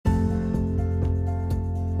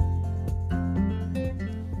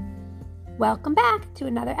Welcome back to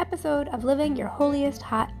another episode of Living Your Holiest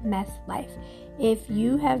Hot Mess Life. If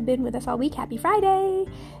you have been with us all week, happy Friday.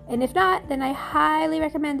 And if not, then I highly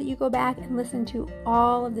recommend that you go back and listen to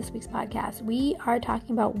all of this week's podcast. We are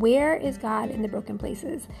talking about where is God in the broken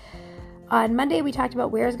places. On Monday, we talked about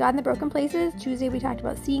where is God in the broken places. Tuesday, we talked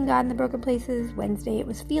about seeing God in the broken places. Wednesday, it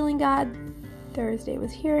was feeling God. Thursday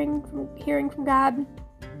was hearing from God.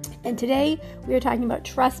 And today, we are talking about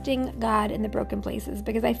trusting God in the broken places,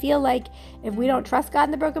 because I feel like if we don't trust God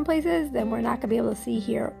in the broken places, then we're not going to be able to see,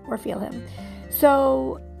 hear, or feel Him.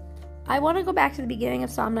 So I want to go back to the beginning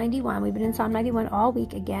of Psalm 91. We've been in Psalm 91 all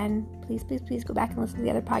week. Again, please go back and listen to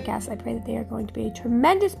the other podcasts. I pray that they are going to be a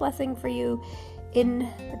tremendous blessing for you in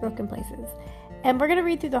the broken places. And we're going to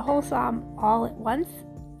read through the whole Psalm all at once.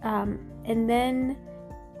 And then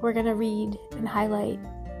we're going to read and highlight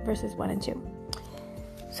verses 1 and 2.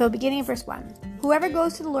 So beginning of verse 1. Whoever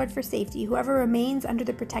goes to the Lord for safety, whoever remains under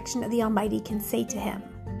the protection of the Almighty can say to Him,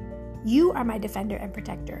 "You are my defender and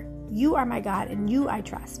protector. You are my God, and you I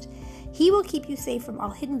trust. He will keep you safe from all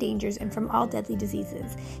hidden dangers and from all deadly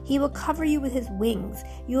diseases. He will cover you with His wings.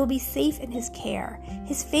 You will be safe in His care.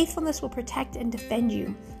 His faithfulness will protect and defend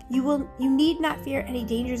you. You need not fear any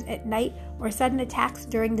dangers at night or sudden attacks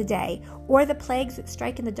during the day, or the plagues that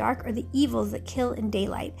strike in the dark, or the evils that kill in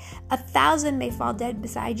daylight. 1,000 may fall dead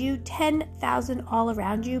beside you, 10,000 all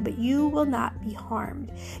around you, but you will not be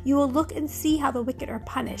harmed. You will look and see how the wicked are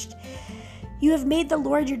punished. You have made the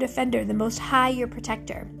Lord your defender, the Most High your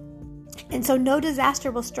protector. And so no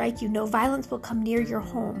disaster will strike you, no violence will come near your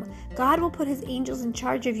home. God will put His angels in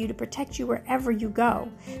charge of you to protect you wherever you go.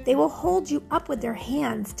 They will hold you up with their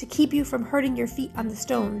hands to keep you from hurting your feet on the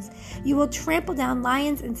stones. You will trample down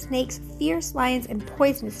lions and snakes, fierce lions and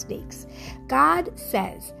poisonous snakes. God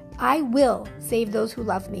says, I will save those who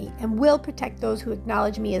love me and will protect those who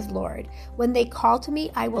acknowledge me as Lord. When they call to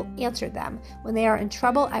me, I will answer them. When they are in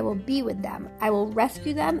trouble, I will be with them. I will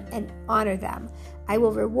rescue them and honor them. I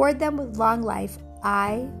will reward them with long life.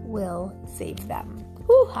 I will save them.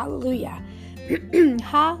 Whew, hallelujah.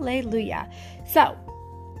 Hallelujah. So,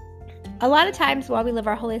 a lot of times while we live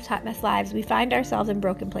our holiest hot mess lives, we find ourselves in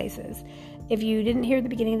broken places. If you didn't hear the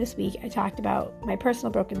beginning of this week, I talked about my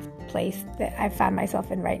personal broken place that I found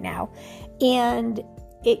myself in right now. And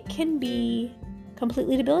it can be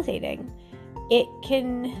completely debilitating. It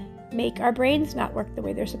can make our brains not work the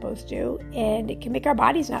way they're supposed to, and it can make our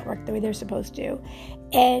bodies not work the way they're supposed to.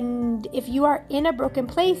 And if you are in a broken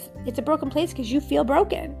place, it's a broken place because you feel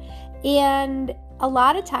broken. And a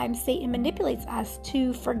lot of times Satan manipulates us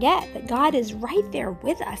to forget that God is right there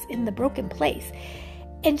with us in the broken place.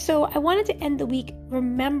 And so I wanted to end the week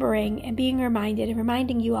remembering and being reminded and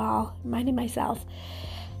reminding you all, reminding myself,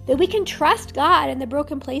 that we can trust God in the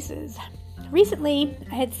broken places. Recently,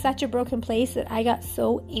 I had such a broken place that I got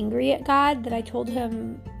so angry at God that I told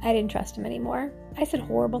Him I didn't trust Him anymore. I said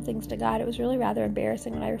horrible things to God. It was really rather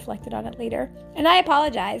embarrassing when I reflected on it later. And I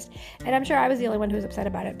apologized. And I'm sure I was the only one who was upset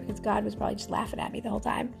about it, because God was probably just laughing at me the whole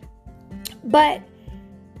time. But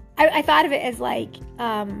I thought of it as like,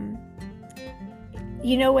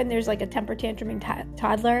 you know, when there's like a temper tantruming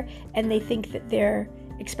toddler and they think that they're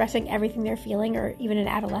expressing everything they're feeling, or even an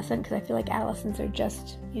adolescent, because I feel like adolescents are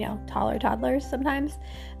just, taller toddlers sometimes.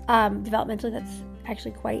 Developmentally, that's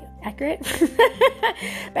actually quite accurate.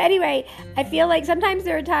 But anyway, I feel like sometimes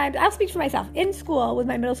there are times, I'll speak for myself, in school with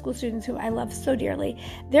my middle school students who I love so dearly,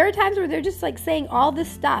 there are times where they're just like saying all this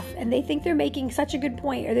stuff and they think they're making such a good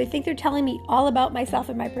point, or they think they're telling me all about myself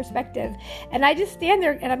and my perspective. And I just stand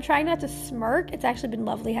there and I'm trying not to smirk. It's actually been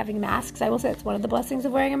lovely having masks. I will say it's one of the blessings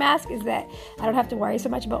of wearing a mask, is that I don't have to worry so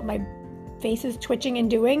much about my faces twitching and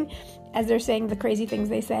doing as they're saying the crazy things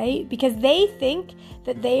they say, because they think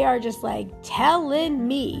that they are just like telling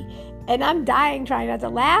me, and I'm dying trying not to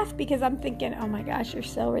laugh, because I'm thinking, oh my gosh, you're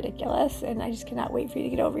so ridiculous, and I just cannot wait for you to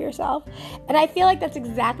get over yourself. And I feel like that's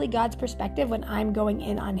exactly God's perspective when I'm going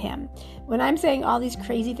in on Him. When I'm saying all these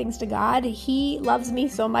crazy things to God, He loves me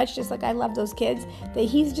so much, just like I love those kids, that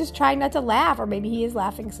He's just trying not to laugh, or maybe He is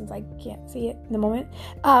laughing since I can't see it in the moment.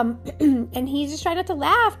 And He's just trying not to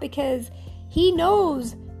laugh because He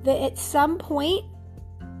knows that at some point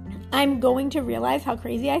I'm going to realize how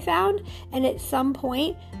crazy I sound, and at some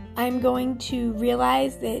point I'm going to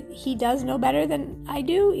realize that He does know better than I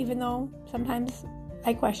do, even though sometimes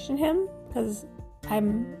I question Him, because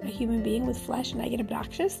I'm a human being with flesh and I get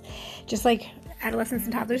obnoxious, just like adolescents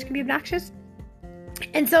and toddlers can be obnoxious.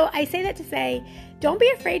 And so I say that to say, don't be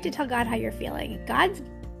afraid to tell God how you're feeling. God's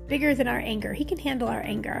bigger than our anger. He can handle our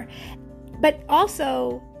anger. But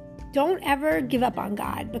also, don't ever give up on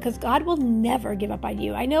God, because God will never give up on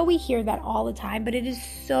you. I know we hear that all the time, but it is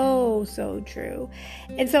so, so true.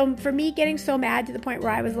 And so for me, getting so mad to the point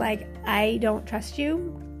where I was like, I don't trust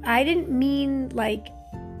you, I didn't mean like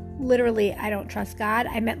literally I don't trust God.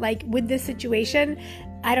 I meant like with this situation,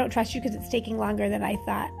 I don't trust you because it's taking longer than I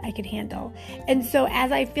thought I could handle. And so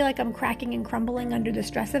as I feel like I'm cracking and crumbling under the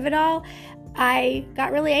stress of it all, I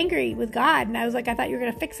got really angry with God, and I was like, I thought you were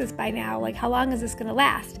going to fix this by now. Like, how long is this going to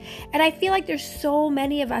last? And I feel like there's so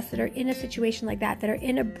many of us that are in a situation like that are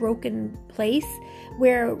in a broken place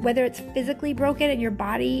where, whether it's physically broken and your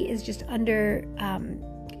body is just under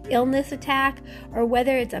illness attack, or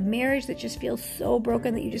whether it's a marriage that just feels so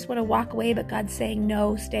broken that you just want to walk away, but God's saying,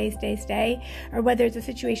 no, stay, or whether it's a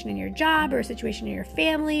situation in your job, or a situation in your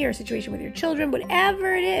family, or a situation with your children,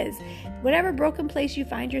 whatever it is, whatever broken place you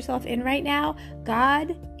find yourself in right now,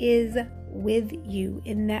 God is with you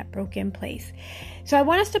in that broken place. So I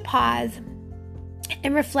want us to pause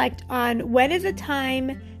and reflect on, when is a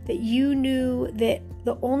time that you knew that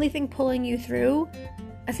the only thing pulling you through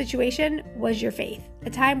a situation was your faith, a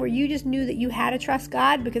time where you just knew that you had to trust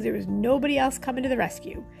God because there was nobody else coming to the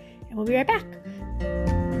rescue. And we'll be right back.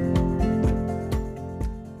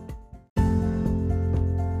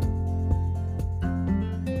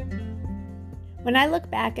 When I look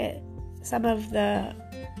back at some of the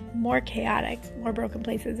more chaotic, more broken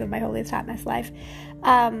places of my holiest hot mess life,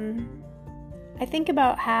 I think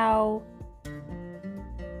about how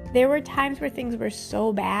there were times where things were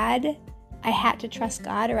so bad I had to trust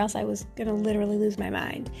God, or else I was going to literally lose my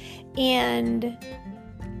mind. And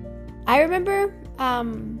I remember, I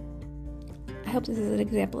hope this is an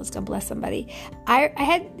example that's going to bless somebody.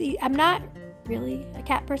 I'm not really a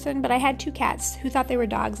cat person, but I had 2 cats who thought they were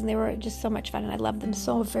dogs, and they were just so much fun, and I loved them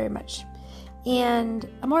so very much. And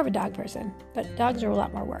I'm more of a dog person, but dogs are a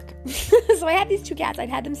lot more work. So I had these 2 cats. I'd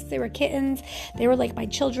had them since they were kittens. They were like my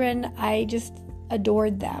children. I just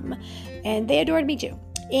adored them, and they adored me too.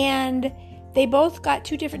 And they both got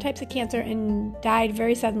 2 different types of cancer and died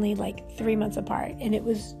very suddenly, like 3 months apart. And it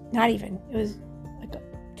was like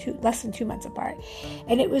less than 2 months apart.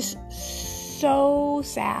 And it was so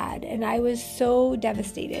sad, and I was so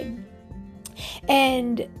devastated.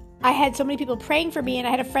 And I had so many people praying for me, and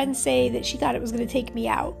I had a friend say that she thought it was going to take me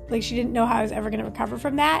out. Like, she didn't know how I was ever going to recover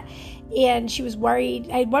from that. And she was worried.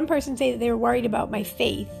 I had one person say that they were worried about my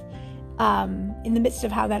faith in the midst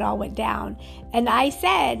of how that all went down. And I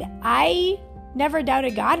said, I never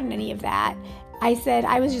doubted God in any of that. I said,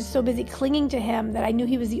 I was just so busy clinging to him that I knew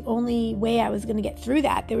he was the only way I was going to get through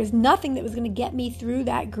that. There was nothing that was going to get me through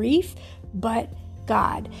that grief but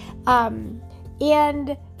God.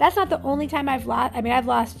 And that's not the only time I've lost. I mean, I've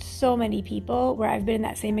lost so many people where I've been in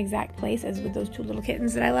that same exact place as with those 2 little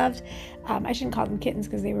kittens that I loved. I shouldn't call them kittens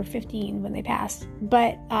because they were 15 when they passed.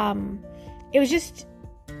 But it was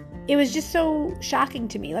just so shocking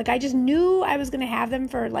to me. Like, I just knew I was going to have them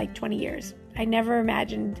for like 20 years. I never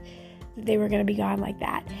imagined that they were going to be gone like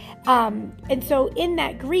that. And so in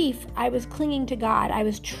that grief, I was clinging to God. I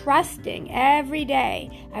was trusting every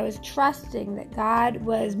day. I was trusting that God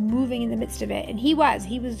was moving in the midst of it. And he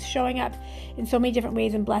was showing up in so many different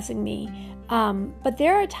ways and blessing me. But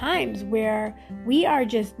there are times where we are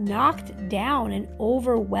just knocked down and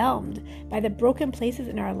overwhelmed by the broken places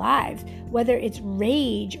in our lives, whether it's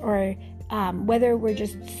rage or whether we're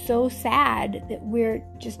just so sad that we're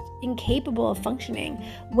just incapable of functioning,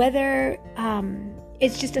 whether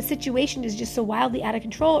it's just a situation is just so wildly out of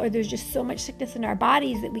control, or there's just so much sickness in our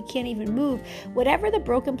bodies that we can't even move. Whatever the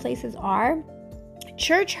broken places are,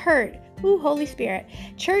 church hurt. Ooh, Holy Spirit.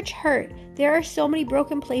 Church hurt. There are so many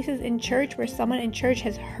broken places in church where someone in church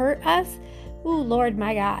has hurt us. Ooh, Lord,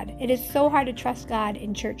 my God. It is so hard to trust God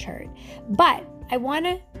in church hurt. But I want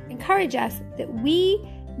to encourage us that we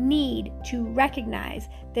need to recognize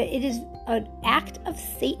that it is an act of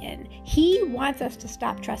Satan. He wants us to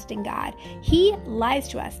stop trusting God. He lies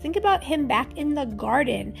to us. Think about him back in the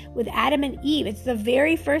garden with Adam and Eve. It's the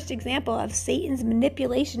very first example of Satan's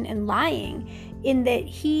manipulation and lying, in that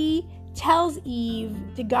he tells Eve,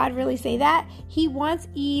 did God really say that? He wants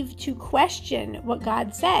Eve to question what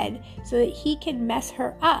God said so that he can mess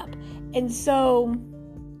her up. And so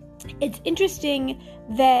it's interesting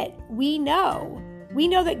that we know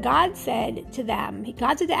that God said to them,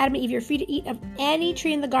 God said to Adam and Eve, you're free to eat of any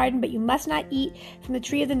tree in the garden, but you must not eat from the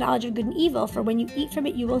tree of the knowledge of good and evil, for when you eat from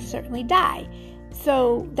it, you will certainly die.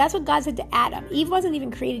 So that's what God said to Adam. Eve wasn't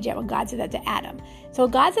even created yet when God said that to Adam. So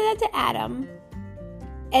God said that to Adam,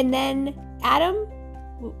 and then Adam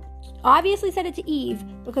obviously said it to Eve,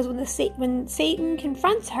 because when Satan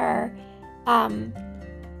confronts her,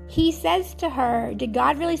 he says to her, did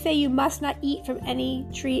God really say you must not eat from any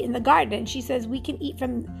tree in the garden? And she says, we can eat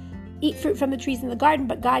fruit from the trees in the garden,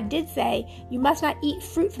 but God did say, you must not eat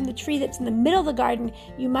fruit from the tree that's in the middle of the garden.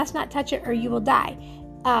 You must not touch it or you will die.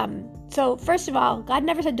 So first of all, God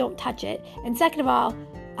never said don't touch it. And second of all,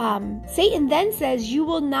 Satan then says you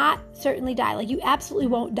will not certainly die. Like, you absolutely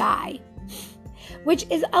won't die, which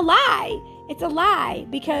is a lie. It's a lie,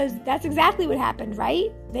 because that's exactly what happened,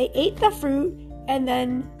 right? They ate the fruit and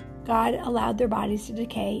then God allowed their bodies to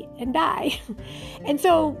decay and die. And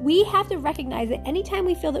so we have to recognize that anytime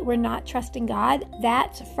we feel that we're not trusting God,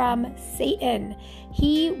 that's from Satan.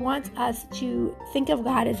 He wants us to think of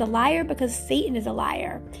God as a liar because Satan is a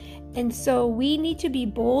liar. And so we need to be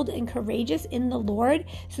bold and courageous in the Lord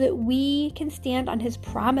so that we can stand on his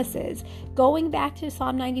promises. Going back to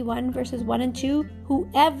Psalm 91 verses 1 and 2,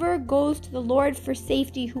 whoever goes to the Lord for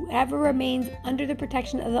safety, whoever remains under the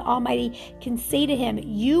protection of the Almighty can say to him,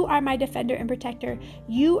 you are my defender and protector.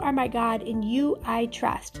 You are my God, in you I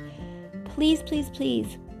trust. Please, please,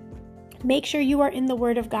 please. Make sure you are in the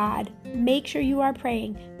Word of God. Make sure you are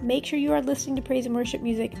praying. Make sure you are listening to praise and worship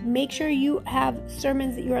music. Make sure you have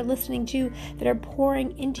sermons that you are listening to that are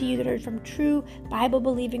pouring into you, that are from true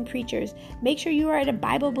Bible-believing preachers. Make sure you are at a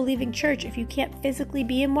Bible-believing church. If you can't physically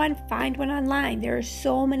be in one, find one online. There are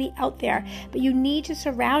so many out there. But you need to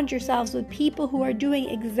surround yourselves with people who are doing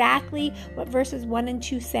exactly what verses 1 and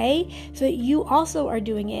 2 say, so that you also are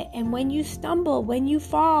doing it. And when you stumble, when you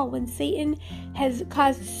fall, when Satan has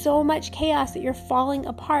caused so much chaos that you're falling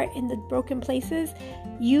apart in the broken places,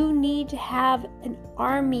 you need to have an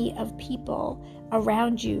army of people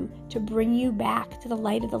around you to bring you back to the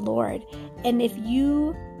light of the Lord. And if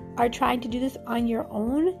you are trying to do this on your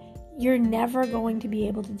own, you're never going to be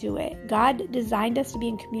able to do it. God designed us to be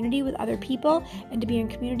in community with other people and to be in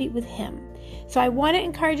community with him. So I want to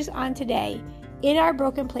encourage us on today. In our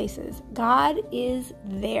broken places, God is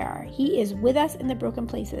there. He is with us in the broken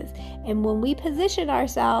places. And when we position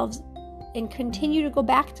ourselves and continue to go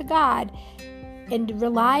back to God and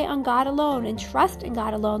rely on God alone and trust in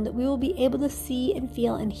God alone, that we will be able to see and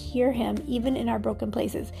feel and hear him even in our broken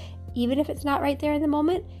places. Even if it's not right there in the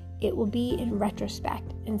moment, it will be in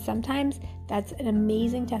retrospect. And sometimes that's an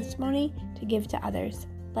amazing testimony to give to others.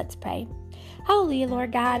 Let's pray. Hallelujah,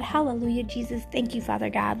 Lord God. Hallelujah, Jesus. Thank you, Father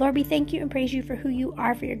God. Lord, we thank you and praise you for who you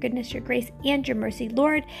are, for your goodness, your grace, and your mercy.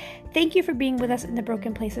 Lord, thank you for being with us in the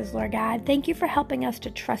broken places, Lord God. Thank you for helping us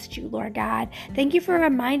to trust you, Lord God. Thank you for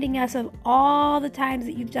reminding us of all the times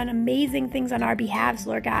that you've done amazing things on our behalves,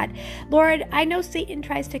 Lord God. Lord, I know Satan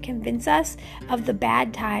tries to convince us of the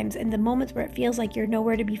bad times and the moments where it feels like you're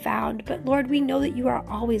nowhere to be found. But Lord, we know that you are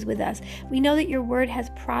always with us. We know that your word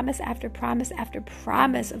has promise after promise after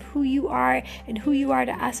promise of who you are and who you are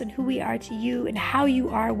to us and who we are to you and how you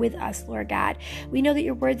are with us, Lord God. We know that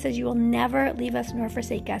your word says you will never leave us nor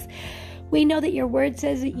forsake us. We know that your word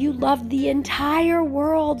says that you loved the entire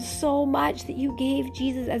world so much that you gave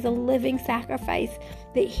Jesus as a living sacrifice,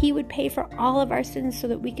 that he would pay for all of our sins so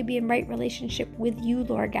that we could be in right relationship with you,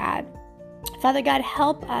 Lord God. Father God,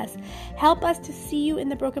 help us. Help us to see you in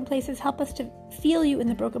the broken places. Help us to feel you in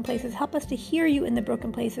the broken places. Help us to hear you in the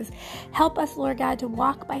broken places. Help us, Lord God, to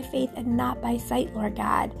walk by faith and not by sight, Lord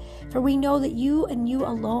God. For we know that you and you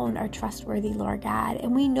alone are trustworthy, Lord God.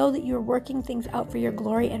 And we know that you're working things out for your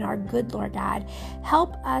glory and our good, Lord God.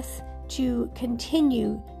 Help us to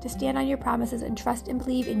continue to stand on your promises and trust and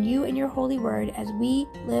believe in you and your holy word as we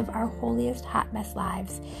live our holiest hot mess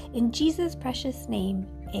lives. In Jesus' precious name,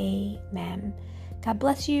 amen. God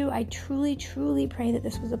bless you. I truly, truly pray that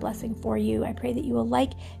this was a blessing for you. I pray that you will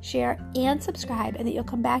like, share, and subscribe, and that you'll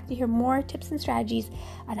come back to hear more tips and strategies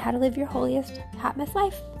on how to live your holiest hot mess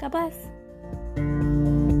life. God bless.